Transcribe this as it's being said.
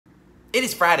It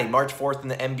is Friday, March 4th in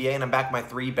the NBA, and I'm back with my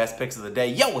 3 best picks of the day.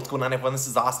 Yo, what's going on, everyone? This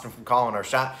is Austin from Calling Our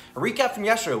Shot. A recap from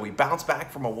yesterday. We bounced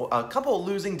back from a couple of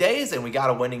losing days, and we got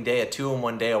a winning day, a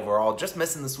 2-1 day overall. Just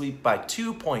missing the sweep by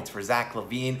 2 points for Zach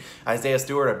LaVine. Isaiah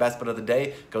Stewart, our best bet of the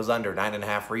day, goes under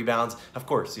 9.5 rebounds. Of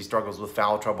course, he struggles with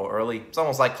foul trouble early. It's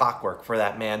almost like clockwork for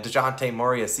that man. DeJounte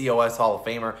Murray, a COS Hall of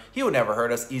Famer. He would never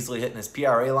hurt us, easily hitting his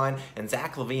PRA line, and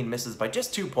Zach LaVine misses by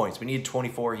just 2 points. We need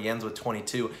 24. He ends with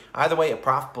 22. Either way, a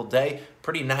profitable day.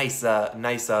 Pretty nice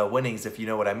winnings, if you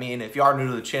know what I mean. If you are new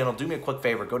to the channel, do me a quick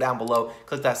favor. Go down below,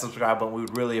 click that subscribe button. We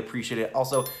would really appreciate it.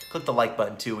 Also, click the like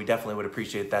button too. We definitely would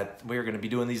appreciate that. We're going to be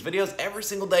doing these videos every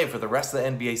single day for the rest of the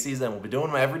NBA season. We'll be doing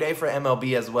them every day for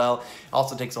MLB as well.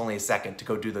 Also takes only a second to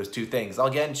go do those 2 things.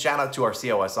 Again, shout out to our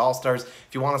COS All-Stars.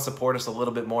 If you want to support us a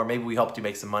little bit more, maybe we helped you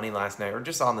make some money last night or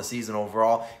just on the season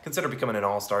overall, consider becoming an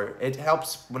All-Star. It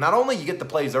helps. Not only you get the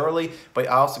plays early, but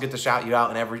I also get to shout you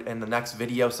out in the next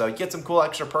video. So you get some cool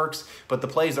extra perks. But the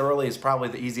plays early is probably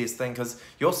the easiest thing because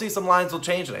you'll see some lines will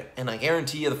change today. And I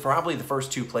guarantee you probably the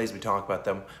first 2 plays we talk about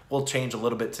them will change a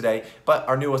little bit today. But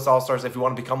our newest All-Stars, if you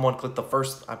want to become one, click the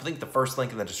first, I think the first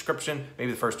link in the description,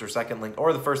 maybe the first or second link,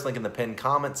 or the first link in the pinned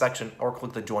comment section, or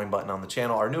click the join button on the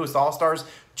channel. Our newest All-Stars,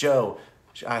 Joe.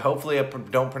 Hopefully I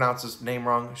don't pronounce his name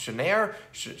wrong.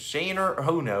 Shaner,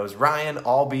 who knows? Ryan,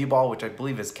 All B-Ball, which I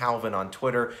believe is Calvin on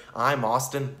Twitter. I'm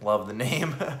Austin, love the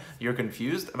name. You're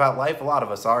confused about life? A lot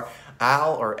of us are.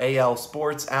 Al, or AL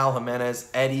Sports, Al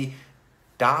Jimenez, Eddie,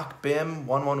 Doc Bim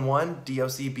 111,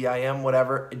 DOCBIM,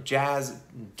 whatever, Jazz,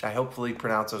 I hopefully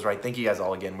pronounce those right. Thank you guys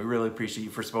all again. We really appreciate you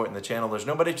for supporting the channel. There's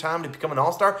no better time to become an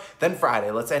all-star than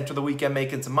Friday. Let's enter the weekend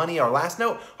making some money. Our last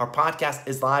note, our podcast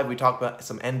is live. We talk about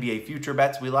some NBA future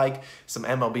bets we like, some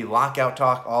MLB lockout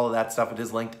talk, all of that stuff. It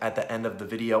is linked at the end of the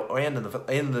video and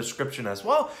in the description as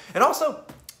well. And also,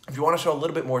 if you want to show a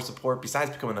little bit more support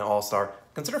besides becoming an all-star,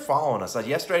 consider following us.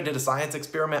 Yesterday I did a science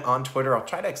experiment on Twitter. I'll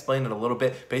try to explain it a little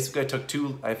bit. Basically, I took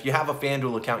 2, if you have a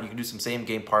FanDuel account, you can do some same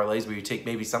game parlays where you take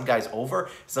maybe some guys over,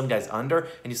 some guys under,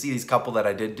 and you see these couple that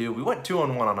I did do. We went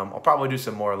 2-1 on them. I'll probably do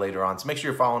some more later on. So make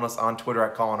sure you're following us on Twitter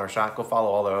at Calling Our Shot. Go follow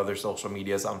all our other social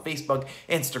medias on Facebook,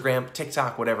 Instagram,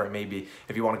 TikTok, whatever it may be.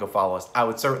 If you want to go follow us, I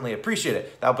would certainly appreciate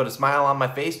it. That'll put a smile on my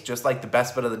face, just like the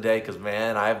best bet of the day, because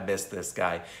man, I've missed this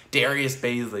guy. Darius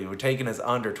Bazley, we're taking his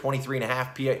under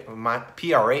 23.5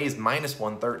 PRAs, minus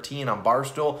 113 on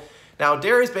Barstool. Now,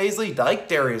 Darius Bazley, like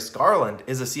Darius Garland,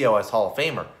 is a COS Hall of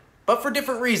Famer, but for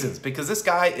different reasons, because this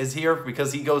guy is here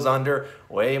because he goes under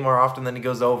way more often than he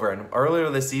goes over. And earlier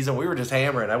this season, we were just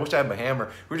hammering. I wish I had a hammer.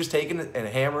 We were just taking it and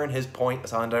hammering his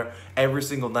points under every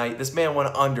single night. This man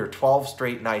went under 12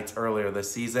 straight nights earlier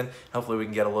this season. Hopefully, we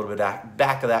can get a little bit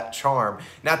back of that charm.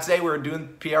 Now, today we're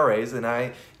doing PRAs, and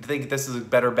I think this is a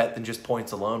better bet than just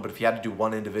points alone. But if you had to do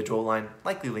one individual line,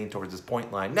 likely lean towards this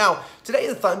point line. Now, today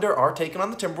the Thunder are taking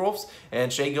on the Timberwolves,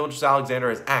 and Shai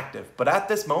Gilgeous-Alexander is active. But at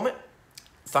this moment,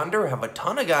 Thunder have a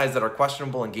ton of guys that are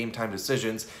questionable in game time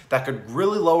decisions that could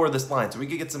really lower this line. So we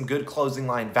could get some good closing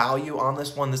line value on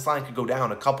this one. This line could go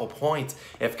down a couple points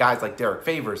if guys like Derek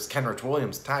Favors, Kenrich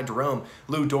Williams, Ty Jerome,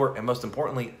 Lou Dort, and most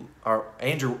importantly,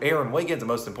 Aaron Wiggins, and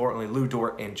most importantly, Lou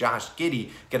Dort and Josh Giddey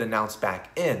get announced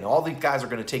back in. All these guys are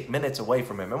going to take minutes away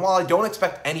from him. And while I don't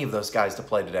expect any of those guys to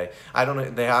play today, a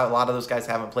lot of those guys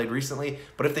haven't played recently,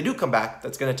 but if they do come back,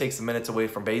 that's going to take some minutes away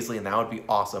from Bazley, and that would be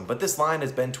awesome. But this line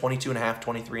has been 22.5,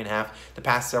 23.5 the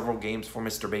past several games for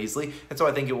Mr. Bazley, and so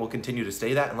I think it will continue to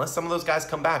stay that unless some of those guys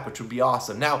come back, which would be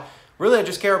awesome. Now, really, I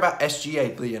just care about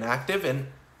SGA being active, and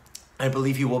I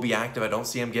believe he will be active. I don't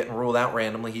see him getting ruled out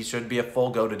randomly. He should be a full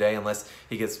go today unless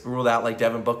he gets ruled out like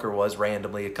Devin Booker was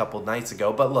randomly a couple of nights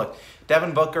ago. But look,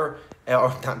 Devin Booker,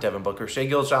 or not Devin Booker, Shai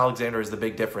Gilgeous-Alexander is the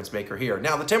big difference maker here.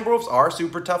 Now, the Timberwolves are a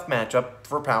super tough matchup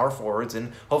for power forwards,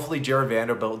 and hopefully Jared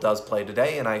Vanderbilt does play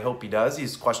today, and I hope he does.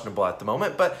 He's questionable at the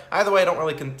moment, but either way,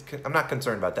 I'm not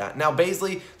concerned about that. Now,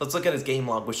 Bazley, let's look at his game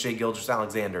log with Shai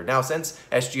Gilgeous-Alexander. Now, since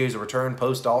SGA's return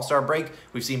post-All-Star break,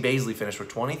 we've seen Bazley finish with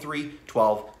 23,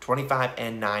 12, 25,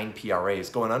 and 9 PRAs,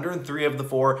 going under in 3 of the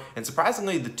 4, and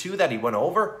surprisingly, the 2 that he went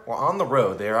over were on the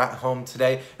road. They're at home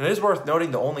today, and it is worth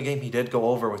noting the only game he did go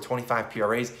over with 25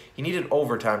 PRAs, he needed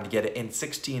overtime to get it in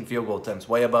 16 field goal attempts,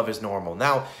 way above his normal.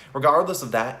 Now, regardless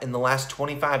of that, in the last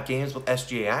 25 games with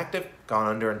SGA active, gone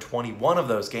under in 21 of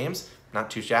those games. Not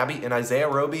too shabby. And Isaiah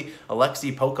Roby,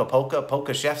 Alexei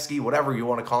Pokashevsky, whatever you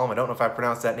want to call him. I don't know if I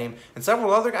pronounced that name. And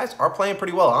several other guys are playing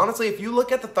pretty well. Honestly, if you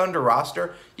look at the Thunder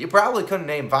roster, you probably couldn't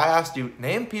name, if I asked you,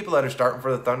 name people that are starting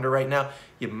for the Thunder right now,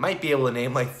 you might be able to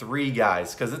name like 3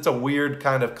 guys because it's a weird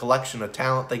kind of collection of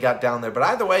talent they got down there. But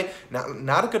either way,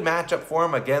 not a good matchup for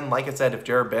him. Again, like I said, if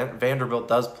Jared Vanderbilt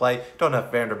does play, don't know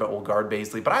if Vanderbilt will guard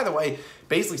Bazley. But either way,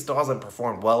 Bazley still hasn't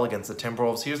performed well against the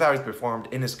Timberwolves. Here's how he's performed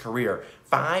in his career.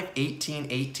 5, 18,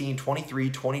 18, 23,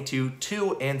 22,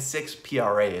 2, and 6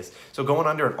 PRAs. So going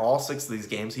under in all 6 of these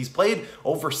games. He's played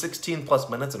over 16 plus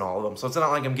minutes in all of them. So it's not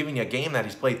like I'm giving you a game that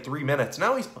he's played 3 minutes.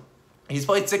 No, he's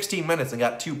played 16 minutes and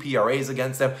got 2 PRAs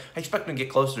against them. I expect him to get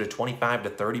closer to 25 to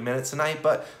 30 minutes tonight.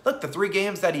 But look, the 3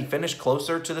 games that he finished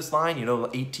closer to this line, you know,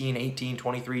 18, 18,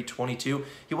 23, 22,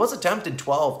 he was attempting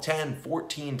 12, 10,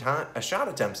 14 shot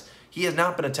attempts. He has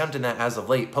not been attempting that as of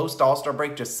late. Post All-Star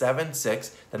break, just 7,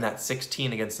 6, then that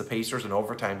 16 against the Pacers in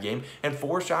overtime game, and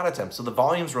 4 shot attempts. So the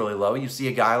volume's really low. You see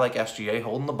a guy like SGA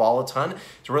holding the ball a ton.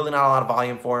 It's really not a lot of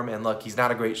volume for him. And look, he's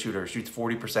not a great shooter. Shoots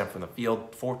 40% from the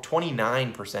field,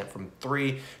 29% from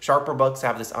 3. Sharper books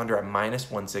have this under at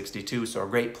 -162, so a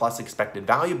great plus expected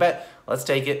value bet. Let's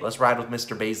take it. Let's ride with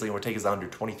Mr. Bazley, and we'll take his under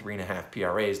 23.5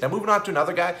 PRAs. Now moving on to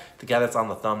another guy, the guy that's on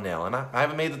the thumbnail. And I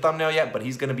haven't made the thumbnail yet, but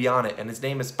he's going to be on it. And his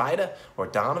name is Spida or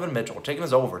Donovan Mitchell. We're taking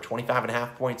his over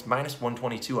 25.5 points,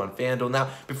 -122 on FanDuel. Now,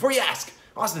 before you ask,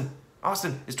 Austin,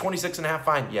 is 26.5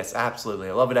 fine? Yes, absolutely.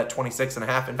 I love it at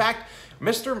 26.5. In fact,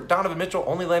 Mr. Donovan Mitchell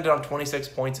only landed on 26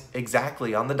 points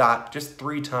exactly on the dot, just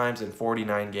 3 times in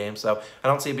 49 games. So I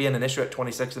don't see it being an issue at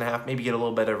 26.5. Maybe get a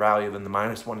little better value than the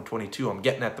 -122 I'm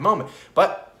getting at the moment.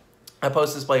 But I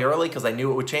posted this play early because I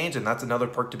knew it would change, and that's another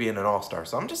perk to being an all-star.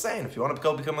 So I'm just saying, if you want to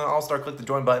go become an all-star, click the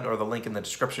join button or the link in the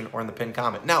description or in the pinned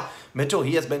comment. Now, Mitchell,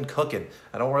 he has been cooking.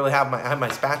 I don't really have my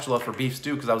spatula for beef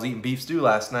stew because I was eating beef stew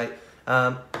last night.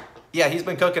 Yeah, he's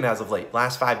been cooking as of late.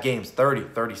 Last 5 games, 30,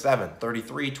 37,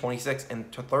 33, 26,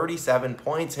 and 37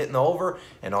 points, hitting the over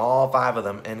in all 5 of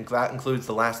them. And that includes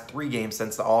the last 3 games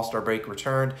since the All-Star break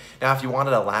returned. Now, if you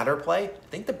wanted a ladder play, I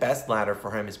think the best ladder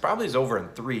for him is probably his over in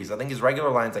 3s. I think his regular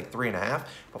line's like 3.5,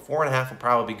 but 4.5 will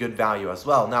probably be good value as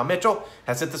well. Now, Mitchell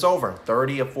has hit this over in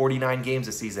 30 of 49 games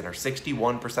this season, or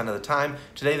 61% of the time.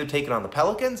 Today, they're taking on the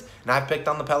Pelicans, and I've picked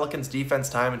on the Pelicans defense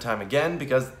time and time again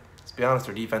because, to be honest,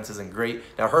 their defense isn't great.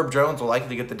 Now, Herb Jones will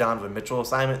likely get the Donovan Mitchell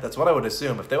assignment. That's what I would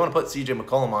assume. If they want to put CJ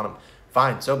McCollum on him,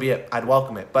 fine, so be it. I'd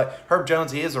welcome it. But Herb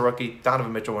Jones, he is a rookie.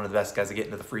 Donovan Mitchell, one of the best guys to get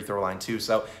into the free throw line too.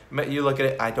 So you look at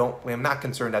it, I'm not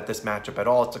concerned at this matchup at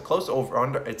all. It's a close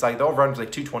over-under. It's like the over-under is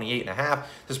like 228.5.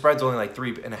 The spread's only like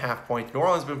 3.5 points. New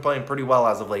Orleans has been playing pretty well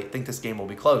as of late. I think this game will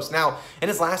be close. Now, in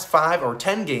his last 5 or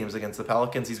 10 games against the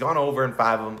Pelicans, he's gone over in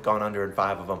 5 of them, gone under in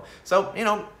 5 of them. So, you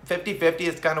know, 50-50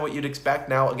 is kind of what you'd expect.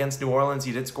 Now, against New Orleans,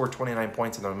 he did score 29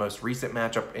 points in their most recent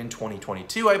matchup in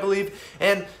 2022, I believe.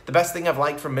 And the best thing I've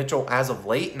liked from Mitchell as of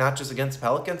late, not just against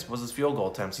Pelicans, was his field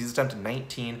goal attempts. He's attempted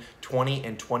 19, 20,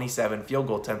 and 27 field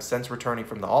goal attempts since returning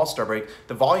from the All-Star break.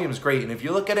 The volume is great, and if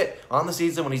you look at it on the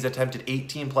season when he's attempted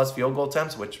 18-plus field goal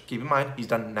attempts, which, keep in mind, he's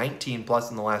done 19-plus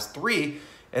in the last 3,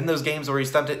 in those games where he's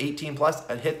attempted 18-plus,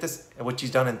 hit this, which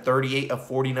he's done in 38 of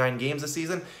 49 games this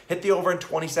season, hit the over in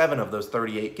 27 of those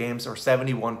 38 games, or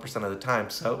 71% of the time.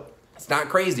 So it's not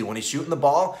crazy. When he's shooting the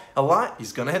ball a lot,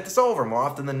 he's going to hit this over more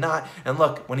often than not. And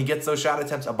look, when he gets those shot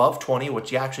attempts above 20,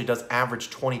 which he actually does average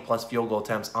 20-plus field goal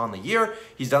attempts on the year,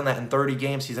 he's done that in 30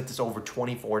 games. He's hit this over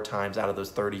 24 times out of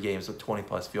those 30 games with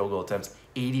 20-plus field goal attempts.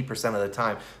 80% of the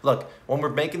time. Look, when we're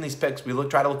making these picks, we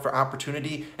try to look for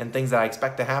opportunity and things that I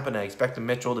expect to happen. I expect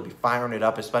Mitchell to be firing it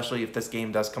up, especially if this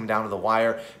game does come down to the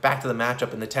wire. Back to the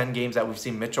matchup in the 10 games that we've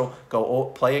seen Mitchell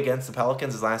go play against the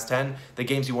Pelicans, his last 10, the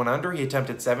games he went under, he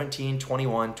attempted 17,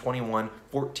 21, 21,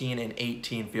 14, and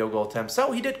 18 field goal attempts.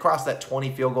 So he did cross that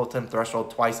 20 field goal attempt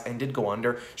threshold twice and did go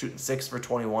under, shooting 6 for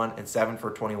 21 and 7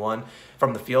 for 21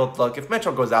 from the field. Look, if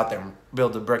Mitchell goes out there and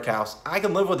builds a brick house, I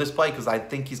can live with this play because I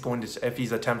think he's going to, if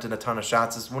he's attempting a ton of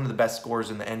shots, is one of the best scorers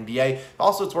in the NBA.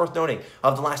 Also, it's worth noting,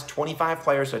 of the last 25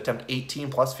 players to attempt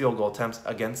 18-plus field goal attempts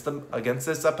against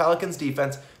this Pelicans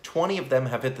defense, 20 of them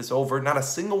have hit this over. Not a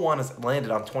single one has landed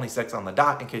on 26 on the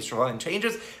dot, in case your line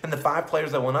changes. And the 5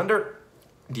 players that went under,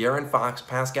 De'Aaron Fox,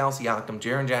 Pascal Siakam,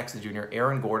 Jaren Jackson Jr.,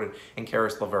 Aaron Gordon, and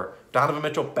Karis LeVert. Donovan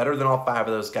Mitchell, better than all 5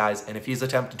 of those guys, and if he's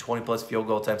attempting 20-plus field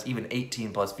goal attempts, even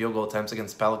 18-plus field goal attempts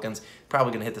against the Pelicans,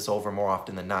 probably going to hit this over more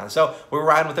often than not. So we're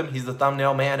riding with him. He's the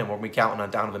thumbnail man, and we'll be counting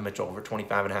on Donovan Mitchell over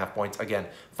 25.5 points. Again,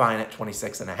 fine at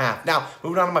 26.5. Now,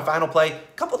 moving on to my final play.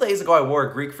 A couple days ago, I wore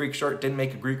a Greek Freak shirt. Didn't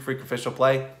make a Greek Freak official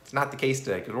play. It's not the case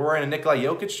today, because we're wearing a Nikola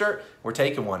Jokic shirt. We're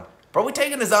taking one. But we're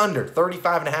taking his under,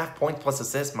 35.5 points plus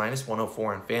assists,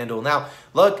 -104 on FanDuel. Now,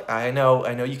 look, I know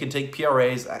you can take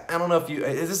PRAs. I don't know if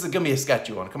this is going to be a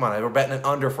sketchy one. Come on, we're betting an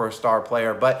under for a star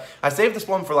player. But I saved this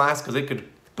one for last because it could,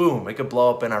 boom, it could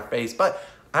blow up in our face. But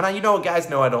And you guys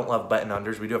know I don't love betting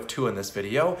unders. We do have 2 in this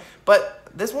video, but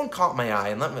this one caught my eye,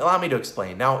 and allow me to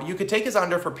explain. Now, you could take his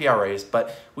under for PRAs,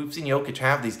 but we've seen Jokic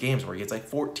have these games where he gets like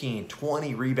 14,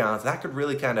 20 rebounds. That could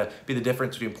really kind of be the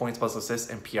difference between points plus assists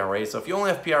and PRAs. So if you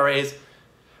only have PRAs,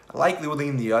 I likely would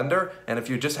lean the under. And if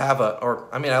you just have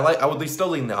I would still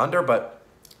lean the under, but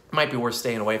might be worth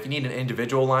staying away. If you need an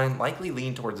individual line, likely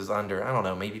lean towards his under. I don't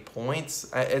know, maybe points.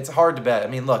 It's hard to bet. I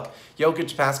mean, look,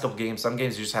 Jokic past couple games, some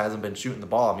games he just hasn't been shooting the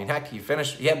ball. I mean, heck, he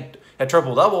had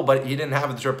triple-double, but he didn't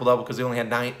have the triple-double because he only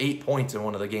had 8 points in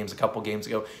one of the games a couple games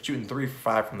ago, shooting 3 for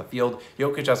 5 from the field.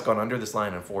 Jokic has gone under this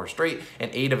line in 4 straight and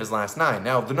 8 of his last 9.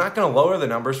 Now, they're not going to lower the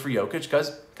numbers for Jokic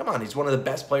because, come on, he's one of the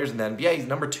best players in the NBA. He's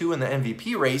number 2 in the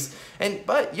MVP race,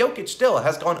 but Jokic still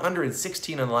has gone under in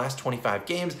 16 in the last 25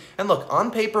 games. And look,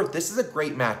 on paper, this is a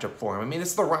great matchup for him. I mean,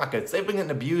 it's the Rockets. They've been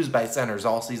getting abused by centers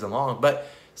all season long, but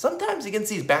sometimes against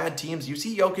these bad teams, you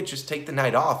see Jokic just take the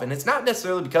night off, and it's not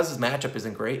necessarily because his matchup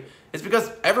isn't great. It's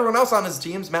because everyone else on his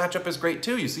team's matchup is great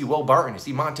too. You see Will Barton, you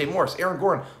see Monte Morris, Aaron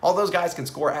Gordon. All those guys can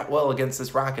score at will against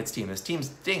this Rockets team. This team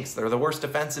stinks. They're the worst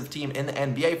defensive team in the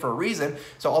NBA for a reason,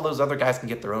 so all those other guys can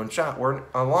get their own shot. We're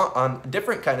on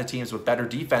different kind of teams with better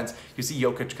defense. You see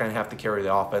Jokic kind of have to carry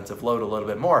the offensive load a little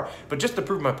bit more. But just to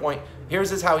prove my point,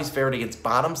 here's how he's fared against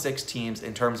bottom 6 teams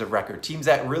in terms of record. Teams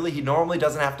that really he normally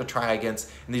doesn't have to try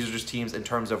against, and these are just teams in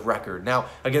terms of record. Now,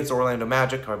 against Orlando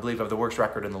Magic, who I believe have the worst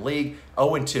record in the league,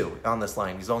 0-2 on this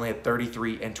line. He's only had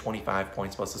 33 and 25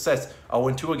 points plus assists.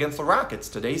 0-2 against the Rockets,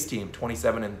 today's team,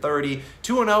 27 and 30.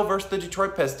 2-0 versus the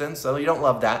Detroit Pistons, so you don't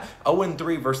love that.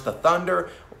 0-3 versus the Thunder.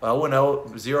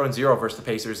 0-0, 0-0 versus the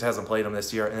Pacers, hasn't played them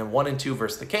this year, and then 1-2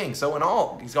 versus the Kings. So in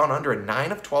all, he's gone under in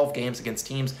 9 of 12 games against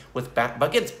teams with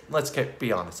let's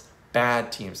be honest,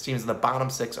 bad teams in the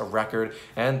bottom 6 of record,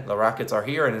 and the Rockets are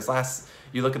here. And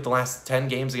you look at the last 10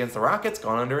 games against the Rockets,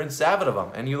 gone under in 7 of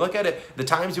them. And you look at it, the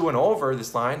times you went over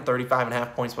this line,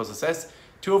 35.5 points plus assists,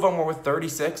 2 of them were with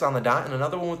 36 on the dot, and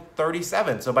another one with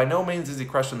 37. So by no means is he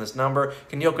crushing this number.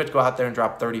 Can Jokic go out there and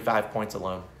drop 35 points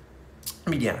alone? I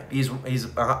mean, yeah, he's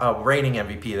a reigning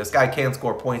MVP. This guy can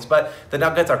score points, but the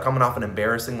Nuggets are coming off an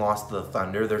embarrassing loss to the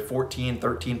Thunder. They're 14,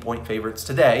 13-point favorites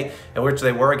today, in which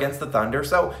they were against the Thunder.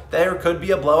 So there could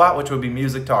be a blowout, which would be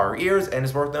music to our ears. And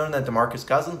it's worth noting that DeMarcus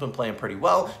Cousins been playing pretty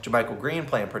well, JaMychal Green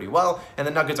playing pretty well, and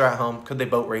the Nuggets are at home. Could they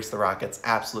boat race the Rockets?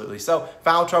 Absolutely. So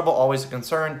foul trouble, always a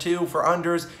concern, too, for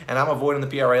unders. And I'm avoiding the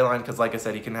PRA line because, like I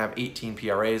said, he can have 18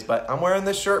 PRAs. But I'm wearing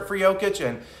this shirt for Jokic,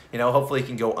 and hopefully he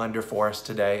can go under for us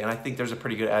today. And I think there's a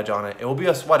pretty good edge on it. It will be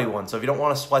a sweaty one, so if you don't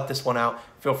want to sweat this one out,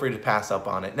 feel free to pass up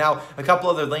on it. Now, a couple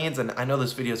other leans, and I know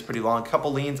this video is pretty long. A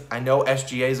couple leans. I know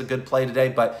SGA is a good play today,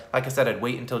 but like I said, I'd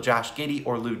wait until Josh Giddey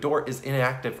or Lou Dort is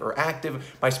inactive or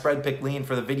active. My spread pick lean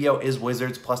for the video is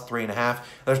Wizards plus 3.5.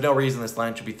 There's no reason this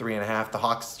line should be 3.5. The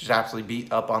Hawks just absolutely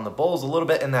beat up on the Bulls a little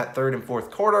bit in that 3rd and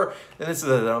 4th quarter. And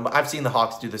I've seen the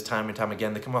Hawks do this time and time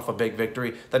again. They come off a big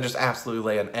victory, then just absolutely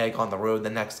lay an egg on the road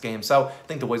the next game. So I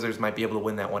think the Wizards might be able to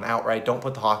win that one outright. Don't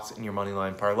put the Hawks in your money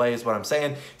line parlay is what I'm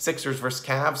saying. Sixers versus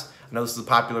Cavs. I know this is a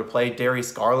popular play.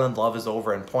 Darius Garland, love is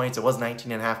over in points. It was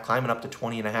 19.5, climbing up to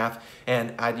 20.5.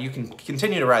 And you can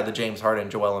continue to ride the James Harden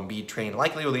and Joel Embiid train.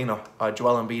 Likely we'll lean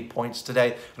Joel Embiid points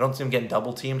today. I don't see him getting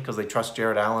double teamed because they trust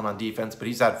Jared Allen on defense, but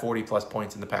he's had 40+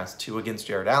 points in the past 2 against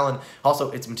Jared Allen.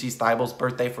 Also, it's Matisse Thybulle's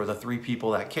birthday for the 3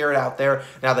 people that cared out there.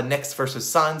 Now, the Knicks versus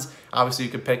Suns. Obviously,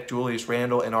 you could pick Julius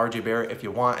Randle and RJ Barrett if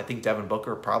you want. I think Devin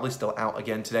Booker probably still out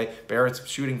again today. Barrett's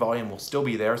shooting volume will still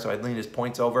be there, so I'd lean his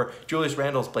points over. Julius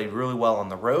Randle's played really well on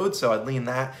the road, so I'd lean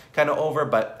that kind of over,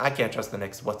 but I can't trust the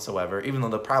Knicks whatsoever, even though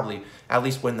they'll probably at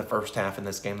least win the first half in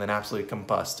this game, then absolutely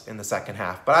combust in the second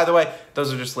half. But either way,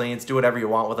 those are just leans. Do whatever you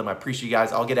want with them. I appreciate you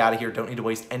guys. I'll get out of here. Don't need to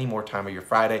waste any more time of your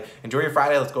Friday. Enjoy your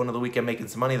Friday. Let's go into the weekend making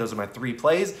some money. Those are my 3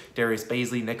 plays: Darius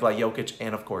Bazley, Nikola Jokic,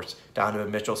 and of course,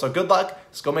 Donovan Mitchell. So good luck.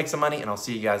 Let's go make some money, and I'll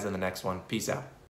see you guys in the next one. Peace out.